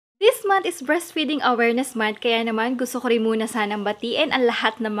This month is Breastfeeding Awareness Month, kaya naman gusto ko rin muna sanang batiin ang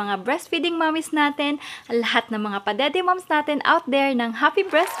lahat ng mga breastfeeding mommies natin, ang lahat ng mga padede moms natin out there ng Happy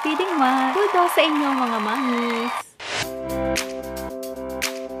Breastfeeding Month. Saludo sa inyo mga mommies!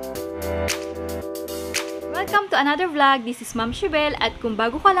 Welcome to another vlog. This is Momshiebelle, at kung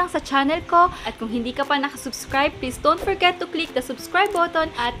bago ka lang sa channel ko at kung hindi ka pa nakasubscribe, please don't forget to click the subscribe button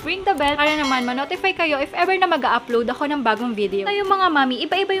at ring the bell para naman ma-notify kayo if ever na mag-upload ako ng bagong video. So yung mga mami,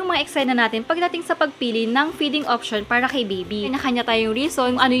 iba-iba yung mga eksena natin pagdating sa pagpili ng feeding option para kay baby. Kanya tayong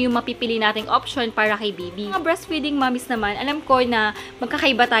reason ano yung mapipili nating option para kay baby. Mga breastfeeding mommies naman, alam ko na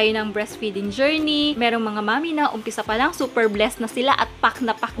magkakaiba tayo ng breastfeeding journey. Merong mga mami na umpisa pa lang super blessed na sila at pack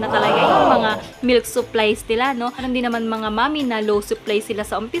na talaga yung mga milk supplies nila, no? Parang din naman mga mami na low supply sila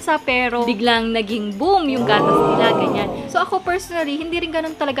sa umpisa pero biglang naging boom yung gatas nila, ganyan. So ako personally, hindi rin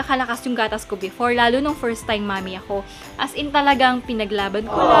ganun talaga kalakas yung gatas ko before, lalo nung first time mami ako. As in talagang pinaglaban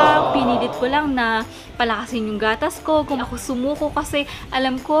ko lang, pinilit ko lang na palakasin yung gatas ko. Kung ako sumuko kasi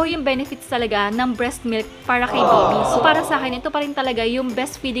alam ko yung benefits talaga ng breast milk para kay baby. So para sa akin, ito pa rin talaga yung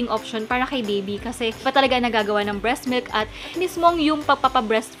best feeding option para kay baby kasi pa talaga nagagawa ng breast milk at mismong yung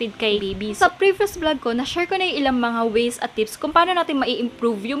pagpapa-breastfeed kay baby. Sa previous vlog ko, na-share ko na yung ilang mga ways at tips kung paano natin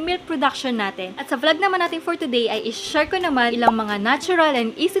mai-improve yung milk production natin. At sa vlog naman natin for today ay i-share ko naman ilang mga natural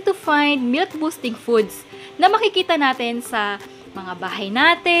and easy to find milk boosting foods na makikita natin sa mga bahay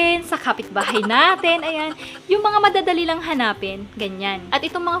natin, sa kapitbahay natin, ayan, yung mga madadali lang hanapin, ganyan. At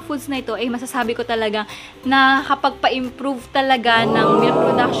itong mga foods na ito ay masasabi ko talaga na kapag pa-improve talaga ng milk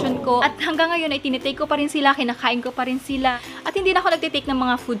production ko, at hanggang ngayon ay tinitake ko pa rin sila, kinakain ko pa rin sila, at hindi na ako nagtitake ng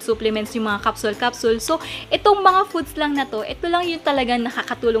mga food supplements, yung mga capsule. So, itong mga foods lang na to, ito lang yung talagang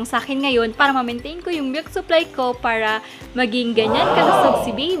nakakatulong sa akin ngayon para ma-maintain ko yung milk supply ko para maging ganyan kalusog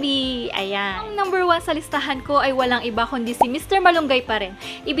si baby. Ayan. Ang number 1 sa listahan ko ay walang iba kundi si Mr. Malunggay pa rin.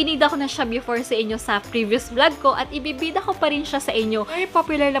 Ibinida ko na siya before sa inyo sa previous vlog ko at ibibida ko pa rin siya sa inyo. Very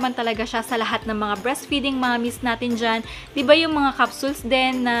popular naman talaga siya sa lahat ng mga breastfeeding mommies natin dyan. Diba yung mga capsules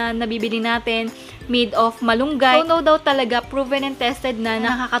din na nabibili natin made of malunggay? So no doubt talaga proven and tested na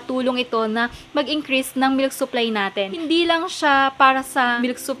nakakatulong ito na mag-increase ng milk supply natin. Hindi lang siya para sa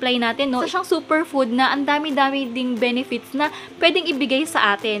milk supply natin, no? Isa siyang superfood na ang dami-dami ding benefits na pwedeng ibigay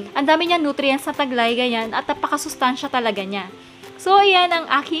sa atin. Ang dami niya nutrients sa taglay, ganyan, at napakasustansya talaga niya. So, ayan ang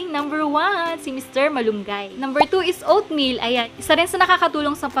aking number 1, si Mr. Malunggay. Number 2 is oatmeal. Ayan, isa rin sa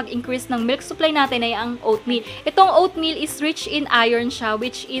nakakatulong sa pag-increase ng milk supply natin ay ang oatmeal. Itong oatmeal is rich in iron siya,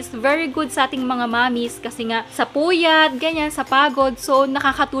 which is very good sa ating mga mommies kasi nga sa puyat, ganyan, sa pagod. So,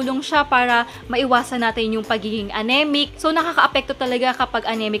 nakakatulong siya para maiwasan natin yung pagiging anemic. So, nakaka-apekto talaga kapag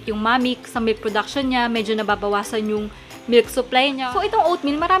anemic yung mommy sa milk production niya, medyo nababawasan yung milk supply niya. So, itong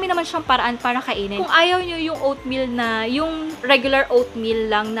oatmeal, marami naman siyang paraan para kainin. Kung ayaw nyo yung oatmeal na, yung regular oatmeal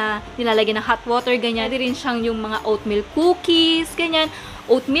lang na nilalagyan ng hot water, ganyan, hindi rin siyang yung mga oatmeal cookies, ganyan,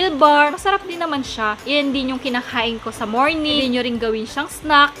 oatmeal bar. Masarap din naman siya. Yan din yung kinakain ko sa morning. Hindi nyo rin gawin siyang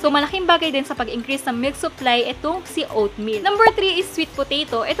snack. So, malaking bagay din sa pag-increase ng milk supply itong si oatmeal. Number 3 is sweet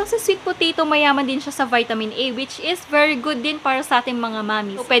potato. Itong si sweet potato, mayaman din siya sa vitamin A, which is very good din para sa ating mga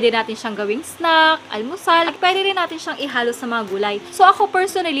mommies. So, pwede natin siyang gawing snack, almusal, at pwede rin natin siyang ihalo sa mga gulay. So, ako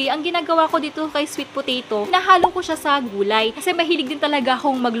personally, ang ginagawa ko dito kay sweet potato, hinahalo ko siya sa gulay. Kasi mahilig din talaga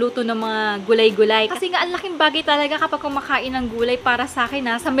akong magluto ng mga gulay-gulay. Kasi nga, ang laking bagay talaga kapag kumakain ng gulay para sa akin,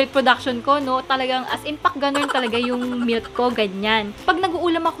 sa milk production ko, no, talagang as in pack ganun talaga yung milk ko, ganyan. Pag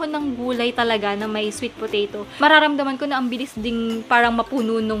nag-uulam ako ng gulay talaga na may sweet potato, mararamdaman ko na ang bilis ding parang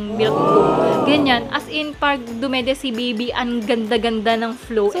mapuno nung milk ko. Ganyan. As in, pag dumede si baby, ang ganda-ganda ng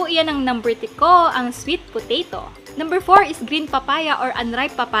flow. So, iyan ang number 3 ko, ang sweet potato. Number 4 is green papaya or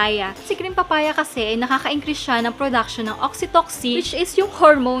unripe papaya. Si green papaya kasi nakaka-increase siya ng production ng oxytocin, which is yung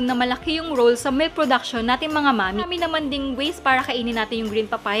hormone na malaki yung role sa milk production natin mga mami. Marami naman ding ways para kainin natin yung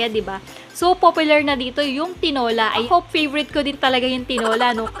green papaya, diba? So, popular na dito yung tinola. I hope favorite ko din talaga yung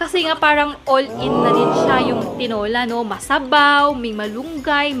tinola, no? Kasi nga parang all-in na din siya yung tinola, no? Masabaw, may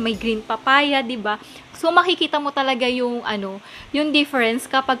malunggay, may green papaya, diba? So, makikita mo talaga yung, yung difference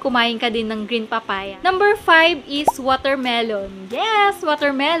kapag kumain ka din ng green papaya. Number 5 is watermelon. Yes,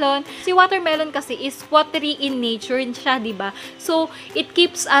 watermelon. Si watermelon kasi is watery in nature siya, diba? So, it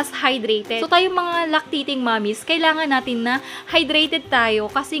keeps us hydrated. So, tayong mga lactating mommies, kailangan natin na hydrated tayo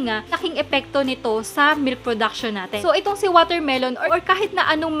kasi nga, laking epekto nito sa milk production natin. So, itong si watermelon or kahit na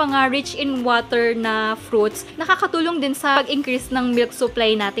anong mga rich in water na fruits, nakakatulong din sa pag-increase ng milk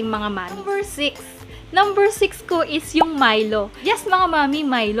supply nating mga mommies. Number 6 Number 6 ko is yung Milo. Yes, mga mami,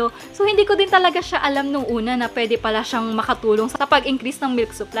 Milo. So, hindi ko din talaga siya alam nung una na pwede pala siyang makatulong sa pag-increase ng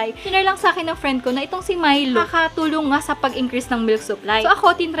milk supply. Sinare lang sa akin ng friend ko na itong si Milo nakatulong nga sa pag-increase ng milk supply. So,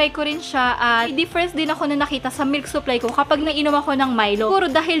 ako, tinry ko rin siya at may difference din ako na nakita sa milk supply ko kapag nainom ako ng Milo.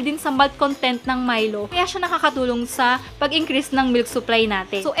 Siguro dahil din sa malt content ng Milo, kaya siya nakakatulong sa pag-increase ng milk supply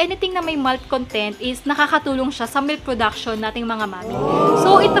natin. So, anything na may malt content is nakakatulong siya sa milk production nating mga mami.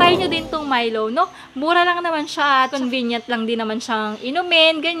 So, itry nyo din tong Milo, no? Mura lang naman siya at convenient lang din naman siyang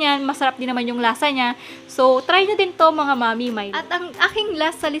inumin, ganyan. Masarap din naman yung lasa niya. So, try nyo din to mga mami, Milo. At ang aking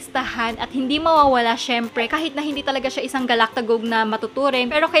last sa listahan at hindi mawawala syempre, kahit na hindi talaga siya isang galactagog na matuturing,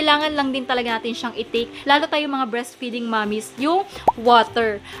 pero kailangan lang din talaga natin siyang i-take, lalo tayo mga breastfeeding mommies, yung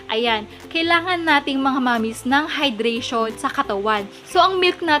water. Ayan, kailangan nating mga mommies ng hydration sa katawan. So, ang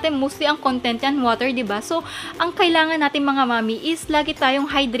milk natin, mostly ang content yan, water, diba? So, ang kailangan natin mga mami is lagi tayong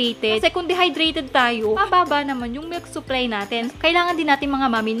hydrated. Kasi kung dehydrated tayo, mababa naman yung milk supply natin. Kailangan din natin mga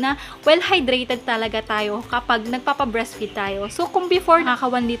mami na well-hydrated talaga tayo kapag nagpapa-breastfeed tayo. So, kung before naka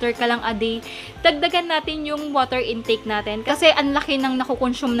 1 liter ka lang a day, dagdagan natin yung water intake natin. Kasi ang laki ng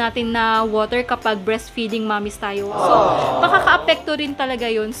nakukonsume natin na water kapag breastfeeding mommies tayo. So, makaka-apekto rin talaga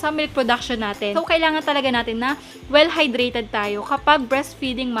yun sa milk production natin. So, kailangan talaga natin na well-hydrated tayo kapag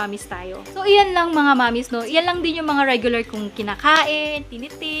breastfeeding mommies tayo. So, iyan lang mga mommies, no? Iyan lang din yung mga regular kong kinakain,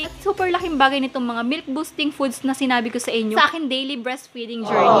 tinitik. At super laking bagay nitong mga milk boosting foods na sinabi ko sa inyo sa akin daily breastfeeding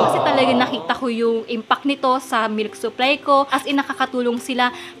journey. Kasi talaga nakita ko yung impact nito sa milk supply ko. As in, nakakatulong sila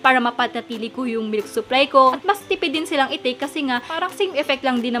para mapanatili ko yung milk supply ko. At mas tipid din silang i-take kasi nga parang same effect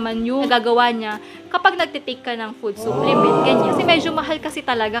lang din naman yung nagagawa niya kapag nagtitake ka ng food supplement. Ganyan. Kasi medyo mahal kasi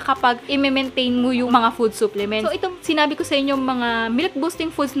talaga kapag i-maintain mo yung mga food supplements. So, itong sinabi ko sa inyo mga milk boosting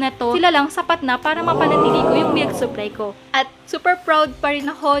foods na to, sila lang sapat na para mapanatili ko yung milk supply ko. At super proud pa rin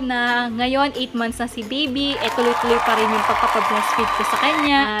ako na ngayon 8 months na si baby, tuloy-tuloy pa rin yung pagpapa-breastfeed ko sa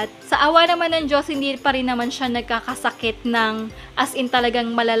kanya. At sa awa naman ng Diyos, hindi pa rin naman siya nagkakasakit ng as in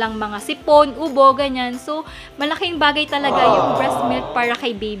talagang malalang mga sipon, ubo, ganyan. So, malaking bagay talaga yung breast milk para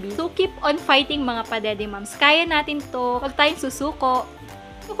kay baby. So, keep on fighting mga padede moms. Kaya natin to. Huwag tayong susuko.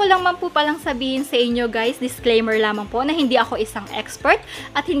 Gusto ko lang man po palang sabihin sa inyo guys, disclaimer lamang po na hindi ako isang expert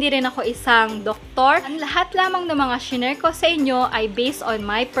at hindi rin ako isang doktor. Ang lahat lamang ng mga share ko sa inyo ay based on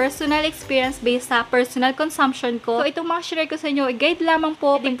my personal experience, based sa personal consumption ko. So itong mga share ko sa inyo ay guide lamang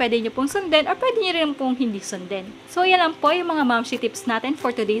po, pwede nyo pong sundin or pwede nyo rin pong hindi sundin. So yan lang po yung mga momshi tips natin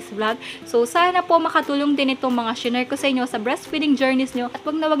for today's vlog. So sana po makatulong din itong mga share ko sa inyo sa breastfeeding journeys nyo at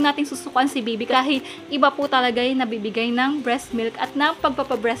wag na wag nating susukuan si baby dahil iba po talaga yung nabibigay ng breast milk at ng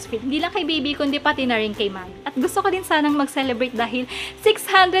pagpapa-breastfeed. Hindi lang kay baby, kundi pati na rin kay mami. At gusto ko din sanang mag-celebrate dahil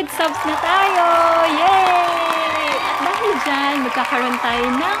 600 subs na tayo! Yay! At dahil dyan, magkakaroon tayo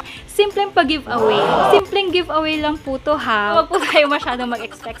ng simpleng pag-giveaway. Simpleng giveaway lang po to ha. Huwag po tayo masyadong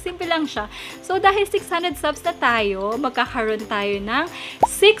mag-expect. Simple lang siya. So, dahil 600 subs na tayo, magkakaroon tayo ng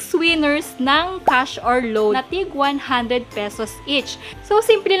 6 winners ng cash or loan na tig 100 pesos each. So,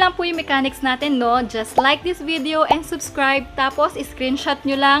 simple lang po yung mechanics natin, no? Just like this video and subscribe. Tapos, screenshot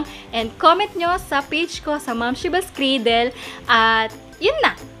nyo lang and comment nyo sa page ko sa Momshiebelle's Cradle. At, yun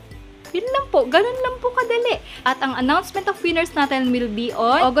na. Yun lang po. Ganun lang po kadali. At ang announcement of winners natin will be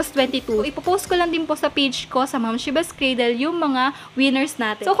on August 22. So, ipopost ko lang din po sa page ko sa Momshiebelle's Cradle yung mga winners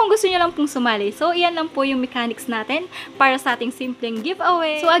natin. So, kung gusto nyo lang pong sumali. So, iyan lang po yung mechanics natin para sa ating simpleng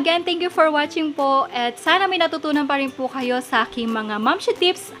giveaway. So, again, thank you for watching po. At sana may natutunan pa rin po kayo sa aking mga Momshie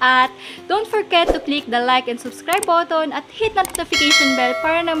tips. At don't forget to click the like and subscribe button at hit notification bell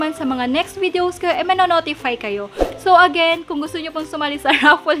para naman sa mga next videos ko manonotify kayo. So, again, kung gusto nyo pong sumali sa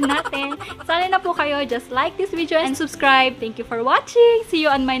raffle natin, sali na po kayo. Just like this video and subscribe. Thank you for watching. See you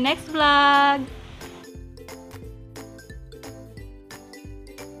on my next vlog.